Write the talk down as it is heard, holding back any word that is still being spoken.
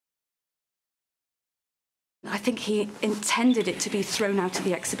I think he intended it to be thrown out of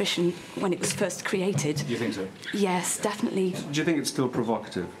the exhibition when it was first created. Do you think so? Yes, definitely. Do you think it's still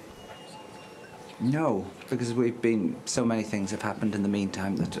provocative? No, because so many things have happened in the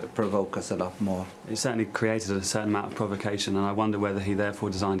meantime that provoke us a lot more. It certainly created a certain amount of provocation, and I wonder whether he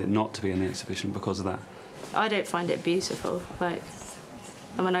therefore designed it not to be in the exhibition because of that. I don't find it beautiful,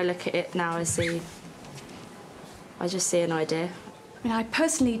 and when I look at it now, I just see an idea. I mean, I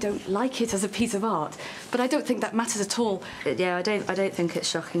personally don't like it as a piece of art, but I don't think that matters at all. Yeah, I don't think it's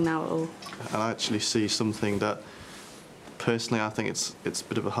shocking now at all. I actually see something that, personally, I think it's a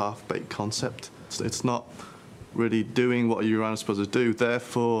bit of a half-baked concept. It's not really doing what you're supposed to do.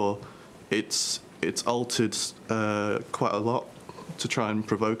 Therefore, it's altered quite a lot to try and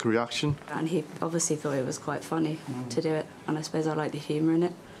provoke a reaction. And he obviously thought it was quite funny to do it, and I suppose I like the humour in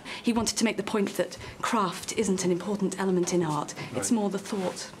it. He wanted to make the point that craft isn't an important element in art. Right. It's more the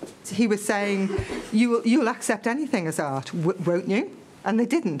thought. He was saying, you'll accept anything as art, won't you? And they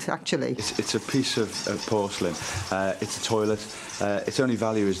didn't, actually. It's a piece of porcelain. It's a toilet. Its only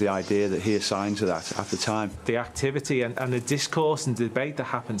value is the idea that he assigned to that at the time. The activity and the discourse and debate that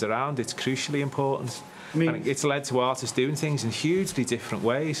happens around it's crucially important. I mean, it's led to artists doing things in hugely different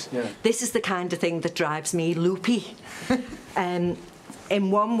ways. Yeah. This is the kind of thing that drives me loopy. In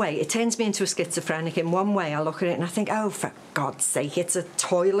one way, it turns me into a schizophrenic. In one way, I look at it and I think, oh, for God's sake, it's a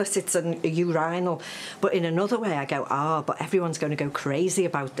toilet, it's a urinal. But in another way, I go, but everyone's going to go crazy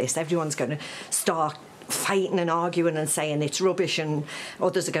about this. Everyone's going to start fighting and arguing and saying it's rubbish, and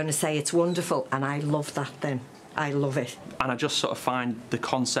others are going to say it's wonderful. And I love that then. I love it. And I just sort of find the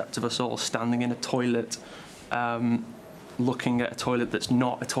concept of us all standing in a toilet, looking at a toilet that's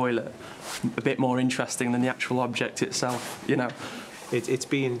not a toilet, a bit more interesting than the actual object itself, you know. It's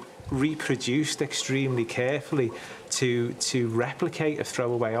being reproduced extremely carefully to replicate a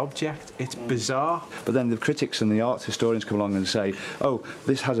throwaway object. It's bizarre. But then the critics and the art historians come along and say, oh,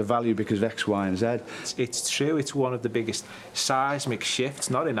 this has a value because of X, Y and Z. It's true, it's one of the biggest seismic shifts,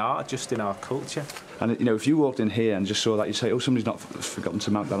 not in art, just in our culture. And, you know, if you walked in here and just saw that, you'd say, oh, somebody's not forgotten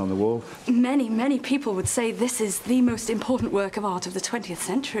to mount that on the wall. Many, many people would say this is the most important work of art of the 20th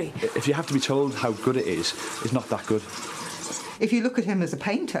century. If you have to be told how good it is, it's not that good. If you look at him as a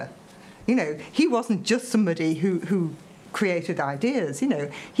painter, you know, he wasn't just somebody who created ideas, you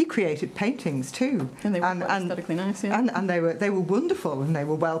know, he created paintings too. And they were quite aesthetically nice, yeah. And they were wonderful and they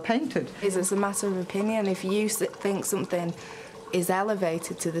were well painted. It's a matter of opinion. If you think something is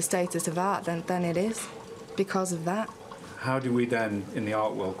elevated to the status of art, then it is, because of that. How do we then, in the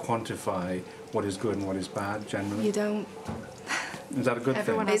art world, quantify what is good and what is bad, generally? You don't. Is that a good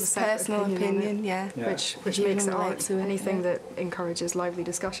Everyone thing? has a personal opinion, yeah. Which makes it art. Anything that encourages lively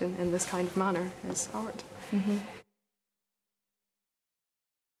discussion in this kind of manner is art. Mm-hmm.